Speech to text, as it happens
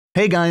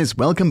Hey guys,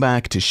 welcome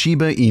back to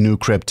Shiba Inu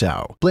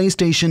Crypto.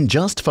 PlayStation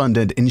just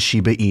funded in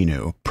Shiba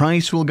Inu.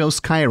 Price will go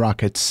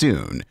skyrocket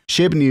soon.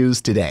 Shib news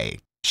today.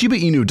 Shiba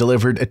Inu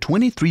delivered a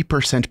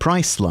 23%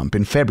 price slump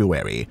in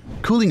February,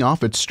 cooling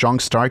off its strong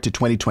start to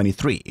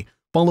 2023.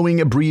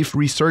 Following a brief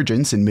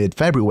resurgence in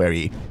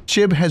mid-February,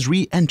 Shib has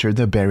re-entered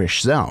the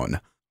bearish zone.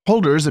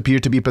 Holders appear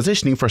to be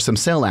positioning for some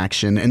sell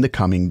action in the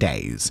coming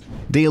days.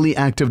 Daily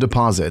active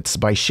deposits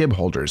by Shib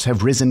holders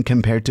have risen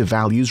compared to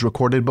values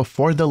recorded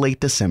before the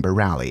late December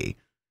rally.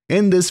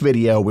 In this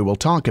video, we will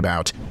talk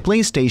about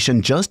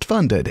PlayStation just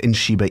funded in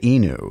Shiba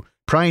Inu.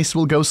 Price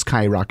will go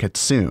skyrocket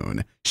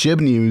soon. Shib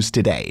news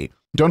today.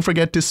 Don't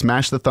forget to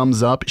smash the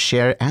thumbs up,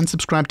 share, and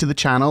subscribe to the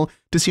channel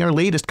to see our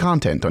latest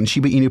content on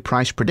Shiba Inu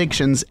price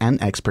predictions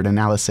and expert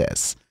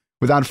analysis.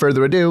 Without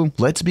further ado,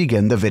 let's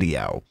begin the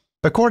video.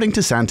 According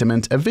to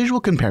Sentiment, a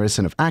visual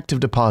comparison of active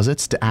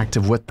deposits to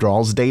active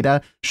withdrawals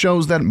data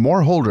shows that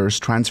more holders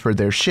transfer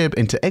their SHIB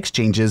into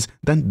exchanges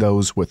than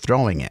those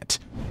withdrawing it.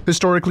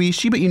 Historically,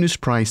 Shiba Inu's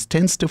price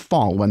tends to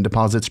fall when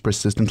deposits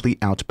persistently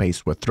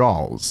outpace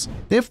withdrawals.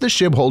 If the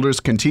SHIB holders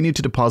continue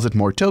to deposit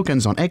more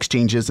tokens on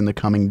exchanges in the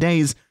coming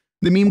days,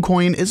 the meme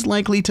coin is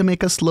likely to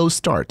make a slow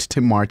start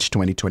to March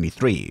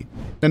 2023.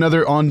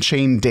 Another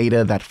on-chain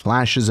data that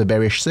flashes a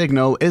bearish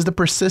signal is the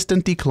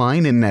persistent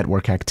decline in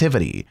network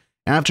activity.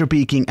 After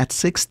peaking at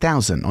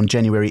 6,000 on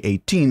January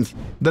 18th,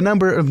 the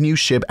number of new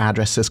SHIB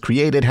addresses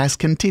created has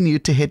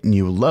continued to hit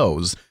new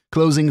lows,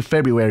 closing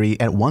February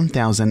at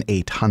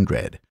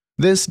 1,800.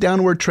 This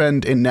downward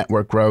trend in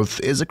network growth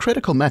is a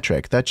critical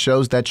metric that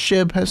shows that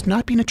SHIB has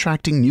not been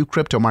attracting new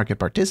crypto market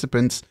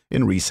participants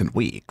in recent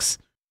weeks.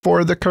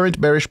 For the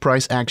current bearish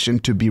price action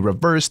to be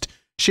reversed,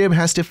 SHIB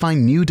has to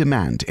find new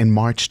demand in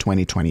March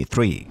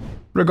 2023.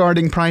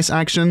 Regarding price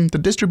action, the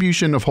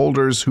distribution of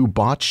holders who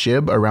bought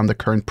SHIB around the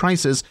current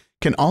prices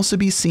can also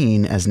be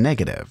seen as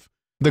negative.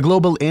 The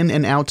global in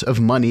and out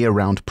of money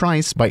around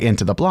price by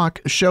Into the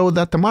Block show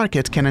that the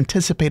market can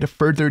anticipate a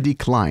further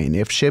decline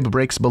if SHIB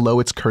breaks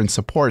below its current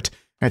support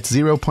at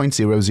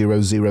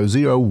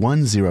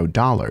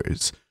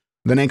 $0.000010.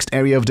 The next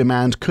area of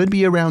demand could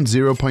be around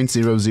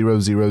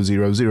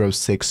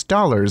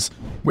 $0.000006,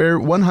 where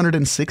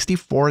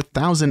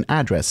 164,000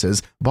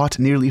 addresses bought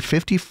nearly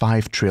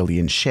 55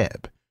 trillion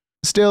SHIB.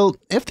 Still,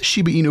 if the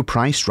Shiba Inu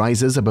price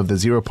rises above the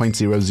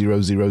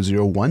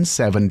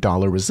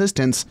 $0.000017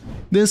 resistance,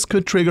 this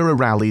could trigger a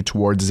rally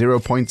towards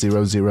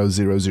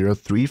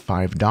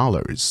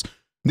 $0.000035.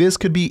 This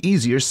could be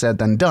easier said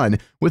than done,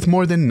 with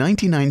more than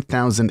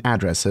 99,000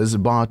 addresses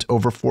bought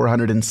over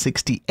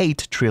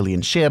 468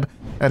 trillion SHIB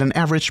at an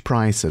average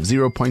price of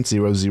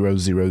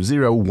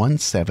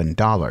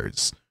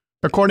 $0.000017.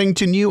 According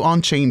to new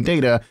on-chain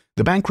data,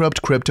 the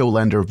bankrupt crypto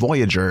lender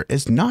Voyager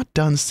is not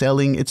done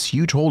selling its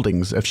huge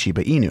holdings of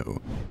Shiba Inu.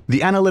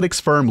 The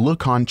analytics firm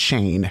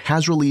Urgunt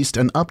has released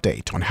an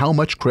update on how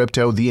much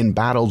crypto the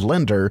embattled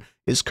lender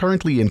is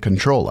currently in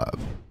control of.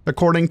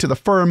 According to the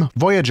firm,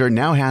 Voyager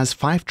now has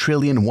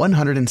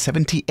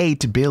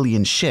 5,178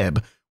 billion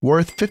SHIB,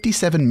 worth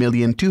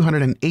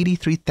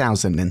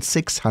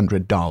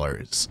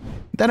 $57,283,600.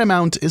 That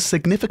amount is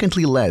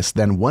significantly less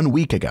than 1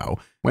 week ago,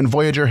 when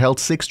Voyager held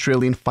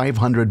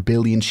 6,500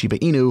 billion Shiba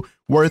Inu,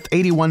 worth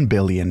 $81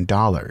 billion.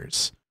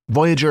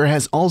 Voyager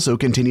has also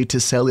continued to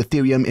sell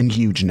Ethereum in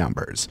huge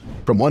numbers,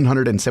 from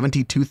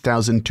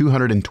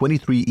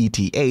 172,223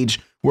 ETH,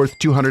 worth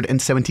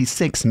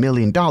 $276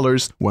 million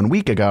 1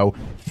 week ago,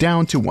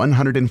 down to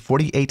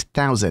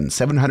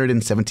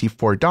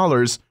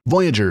 $148,774.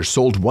 Voyager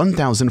sold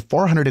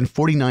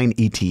 1,449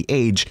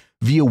 ETH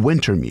via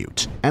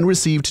Wintermute and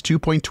received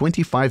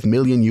 $2.25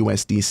 million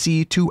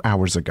USDC 2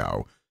 hours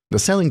ago. The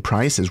selling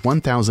price is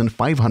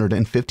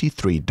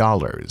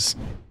 $1,553.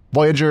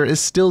 Voyager is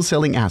still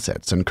selling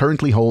assets and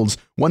currently holds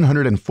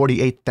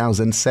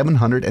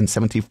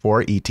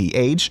 148,774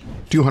 ETH,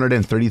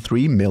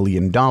 $233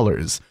 million,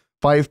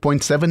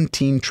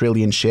 5.17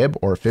 trillion SHIB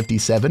or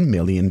 $57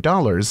 million,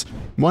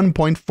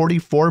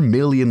 1.44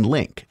 million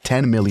Link,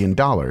 $10 million,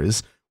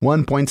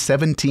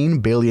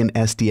 1.17 billion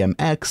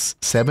SDMX,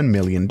 $7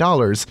 million,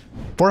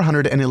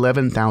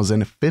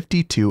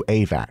 411,052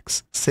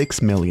 AVAX,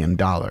 $6 million.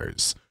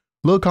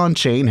 Look On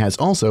Chain has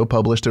also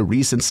published a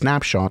recent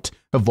snapshot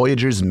of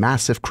Voyager's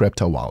massive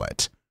crypto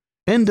wallet.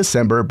 In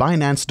December,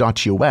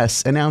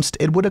 Binance.US announced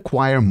it would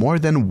acquire more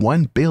than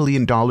 $1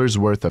 billion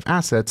worth of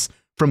assets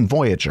from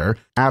Voyager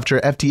after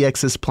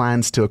FTX's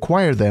plans to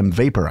acquire them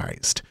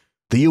vaporized.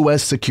 The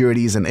US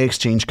Securities and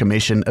Exchange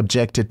Commission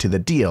objected to the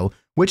deal,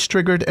 which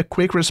triggered a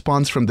quick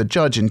response from the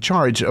judge in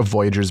charge of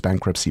Voyager's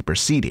bankruptcy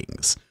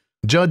proceedings.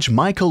 Judge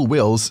Michael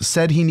Wills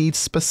said he needs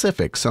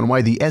specifics on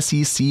why the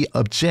SEC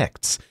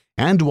objects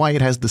and why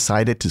it has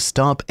decided to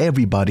stop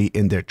everybody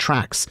in their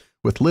tracks,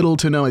 with little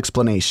to no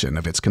explanation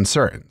of its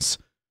concerns.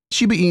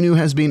 Shiba Inu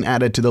has been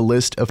added to the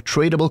list of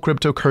tradable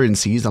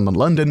cryptocurrencies on the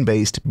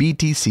London-based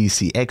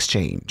BTCC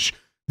exchange.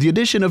 The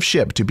addition of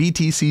Shib to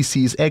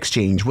BTCC's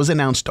exchange was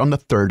announced on the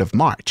 3rd of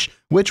March,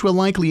 which will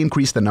likely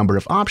increase the number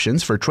of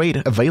options for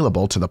trade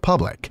available to the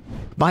public.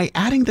 By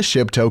adding the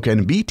Shib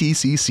token,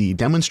 BTCC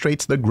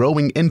demonstrates the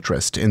growing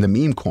interest in the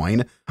meme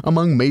coin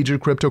among major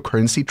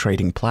cryptocurrency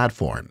trading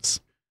platforms.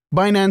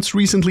 Binance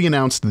recently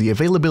announced the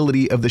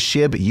availability of the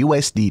Shib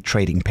USD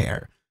trading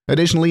pair.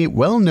 Additionally,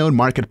 well-known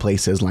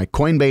marketplaces like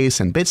COINBASE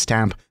and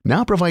Bitstamp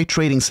now provide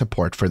trading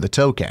support for the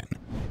token.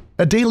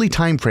 A daily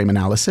timeframe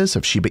analysis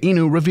of Shiba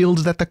Inu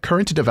revealed that the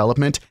current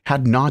development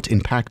had not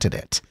impacted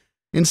it.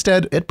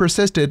 Instead, it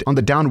persisted on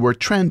the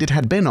downward trend it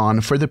had been on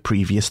for the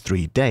previous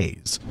 3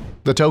 days.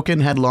 The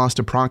token had lost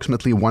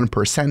approximately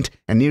 1%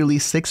 and nearly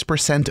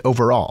 6%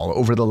 overall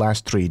over the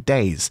last 3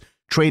 days,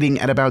 trading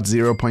at about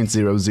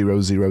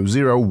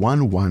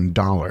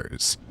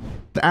 $0.000011.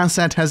 The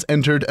asset has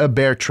entered a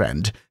bear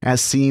trend,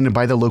 as seen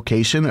by the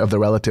location of the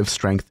relative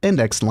strength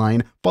index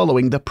line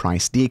following the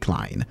price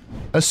decline.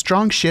 A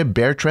strong Shib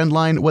bear trend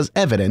line was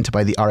evident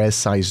by the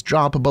RSI's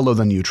drop below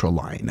the neutral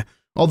line.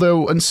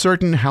 Although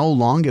uncertain how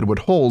long it would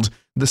hold,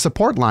 the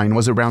support line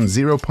was around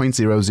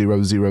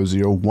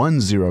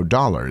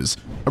 $0.000010,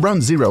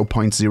 around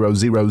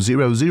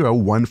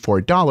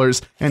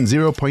 $0.000014, and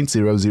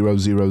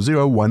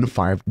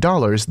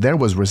 $0.000015 there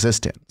was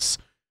resistance.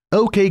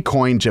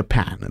 OKCoin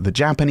Japan, the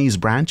Japanese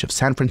branch of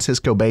San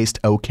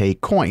Francisco-based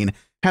OKCoin,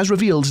 has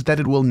revealed that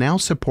it will now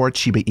support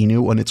Shiba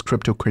Inu on its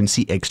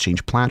cryptocurrency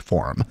exchange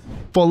platform.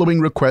 Following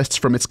requests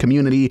from its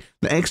community,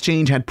 the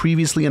exchange had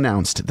previously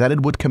announced that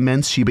it would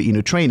commence Shiba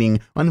Inu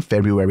trading on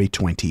February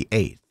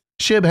 28th.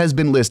 Shib has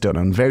been listed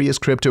on various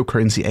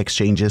cryptocurrency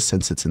exchanges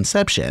since its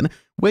inception,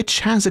 which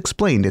has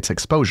explained its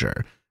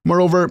exposure.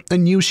 Moreover, a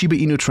new Shiba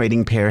Inu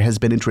trading pair has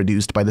been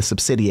introduced by the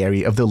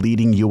subsidiary of the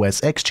leading US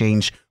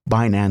exchange,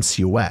 Binance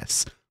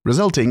US,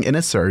 resulting in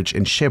a surge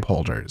in Shib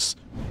holders.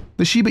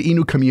 The Shiba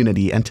Inu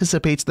community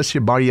anticipates the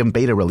Shibarium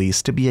beta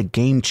release to be a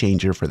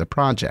game-changer for the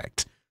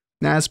project.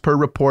 As per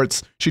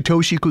reports,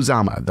 Satoshi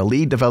Kusama, the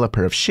lead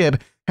developer of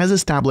Shib, has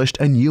established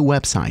a new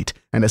website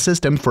and a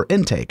system for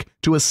intake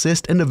to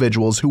assist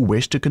individuals who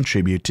wish to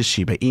contribute to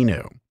Shiba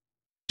Inu.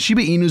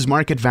 Shiba Inu's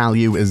market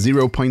value is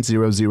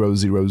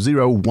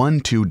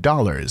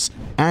 $0.000012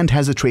 and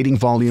has a trading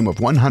volume of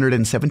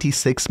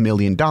 $176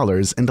 million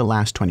in the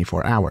last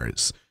 24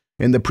 hours.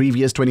 In the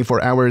previous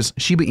 24 hours,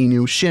 Shiba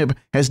Inu Shib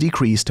has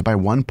decreased by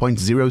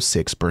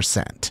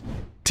 1.06%.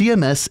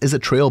 TMS is a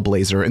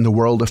trailblazer in the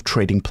world of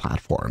trading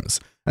platforms.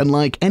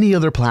 Unlike any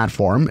other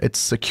platform, it's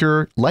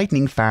secure,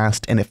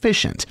 lightning-fast, and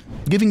efficient,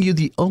 giving you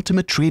the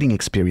ultimate trading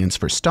experience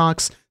for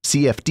stocks,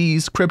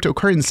 CFDs,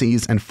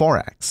 cryptocurrencies, and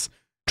Forex.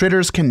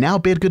 Traders can now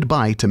bid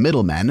goodbye to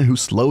middlemen who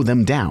slow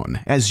them down,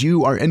 as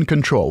you are in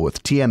control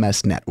with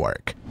TMS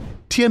Network.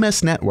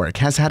 TMS Network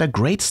has had a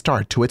great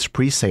start to its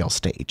pre-sale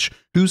stage,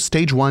 whose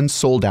Stage 1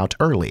 sold out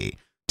early.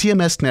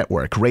 TMS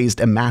Network raised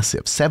a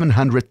massive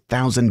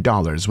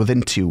 $700,000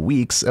 within 2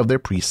 weeks of their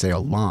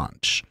pre-sale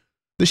launch.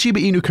 The Shiba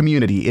Inu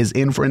community is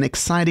in for an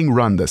exciting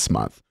run this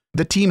month.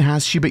 The team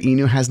Shiba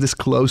Inu has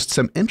disclosed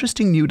some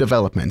interesting new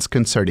developments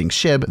concerning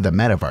Shib the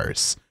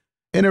Metaverse.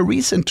 In a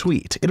recent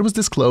tweet, it was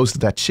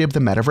disclosed that Shib the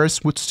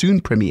Metaverse would soon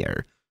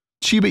premiere.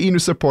 Shiba Inu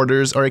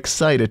supporters are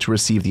excited to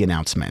receive the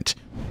announcement.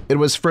 It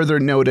was further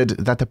noted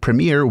that the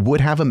premiere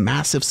would have a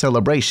massive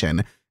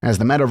celebration, as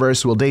the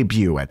Metaverse will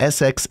debut at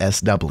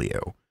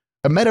SXSW.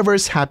 A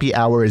Metaverse happy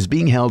hour is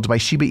being held by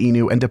Shiba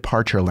Inu and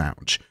Departure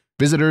Lounge.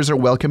 Visitors are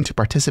welcome to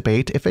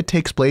participate if it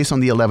takes place on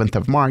the 11th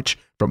of March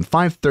from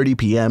 5:30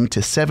 p.m. to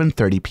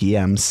 7:30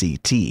 p.m.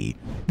 CT.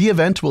 The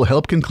event will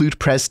help conclude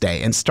Press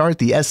Day and start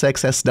the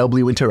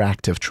SXSW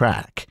interactive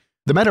track.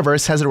 The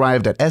Metaverse has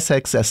arrived at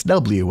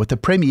SXSW with the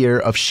premiere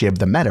of Shib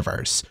the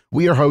Metaverse.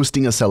 We are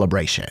hosting a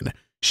celebration.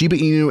 Shiba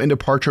Inu and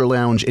Departure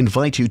Lounge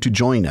invite you to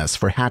join us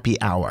for Happy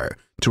Hour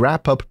to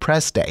wrap up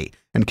Press Day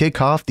and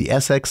kick off the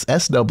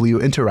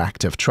SXSW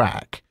interactive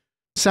track.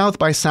 South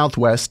by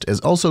Southwest is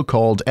also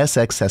called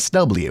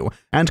SXSW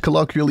and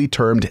colloquially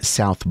termed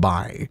South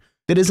by.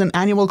 It is an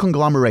annual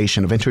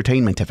conglomeration of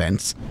entertainment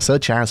events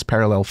such as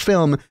parallel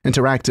film,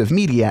 interactive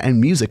media, and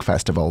music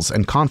festivals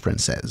and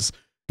conferences.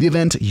 The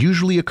event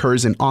usually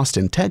occurs in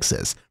Austin,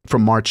 Texas,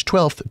 from March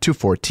 12th to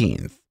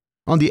 14th.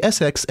 On the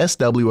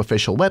SXSW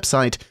official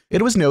website,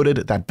 it was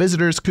noted that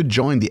visitors could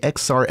join the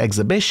XR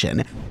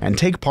exhibition and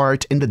take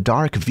part in the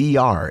Dark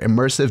VR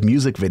immersive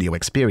music video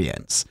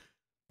experience.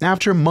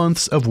 After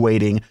months of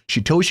waiting,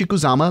 Satoshi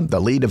Kusama,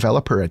 the lead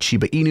developer at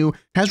Shiba Inu,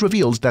 has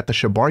revealed that the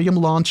Shibarium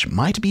launch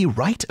might be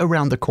right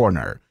around the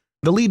corner.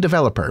 The lead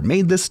developer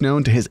made this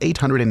known to his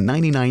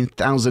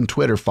 899,000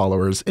 Twitter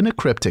followers in a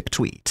cryptic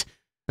tweet.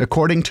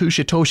 According to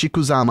Satoshi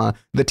Kusama,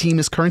 the team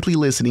is currently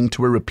listening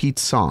to a repeat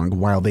song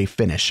while they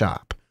finish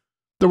up.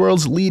 The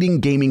world's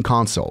leading gaming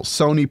console,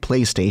 Sony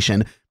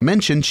PlayStation,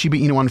 mentioned Shiba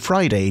Inu on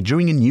Friday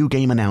during a new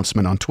game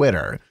announcement on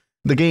Twitter.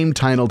 The game,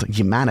 titled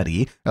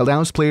Humanity,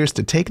 allows players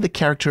to take the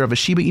character of a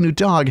Shiba Inu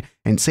dog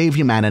and save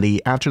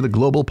humanity after the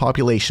global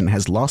population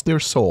has lost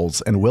their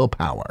souls and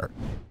willpower.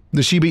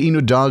 The Shiba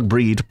Inu dog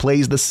breed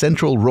plays the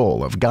central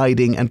role of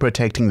guiding and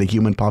protecting the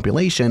human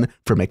population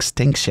from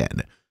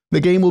extinction. The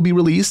game will be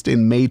released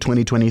in May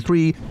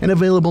 2023 and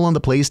available on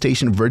the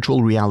PlayStation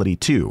Virtual Reality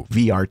 2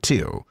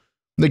 (VR2).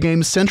 The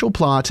game's central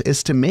plot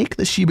is to make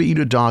the Shiba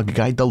Inu dog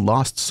guide the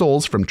lost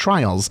souls from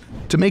trials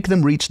to make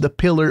them reach the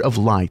Pillar of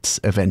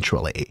Lights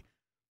eventually.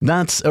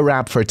 That's a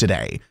wrap for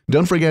today.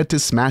 Don't forget to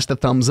smash the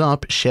thumbs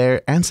up,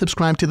 share, and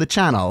subscribe to the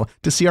channel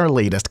to see our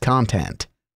latest content.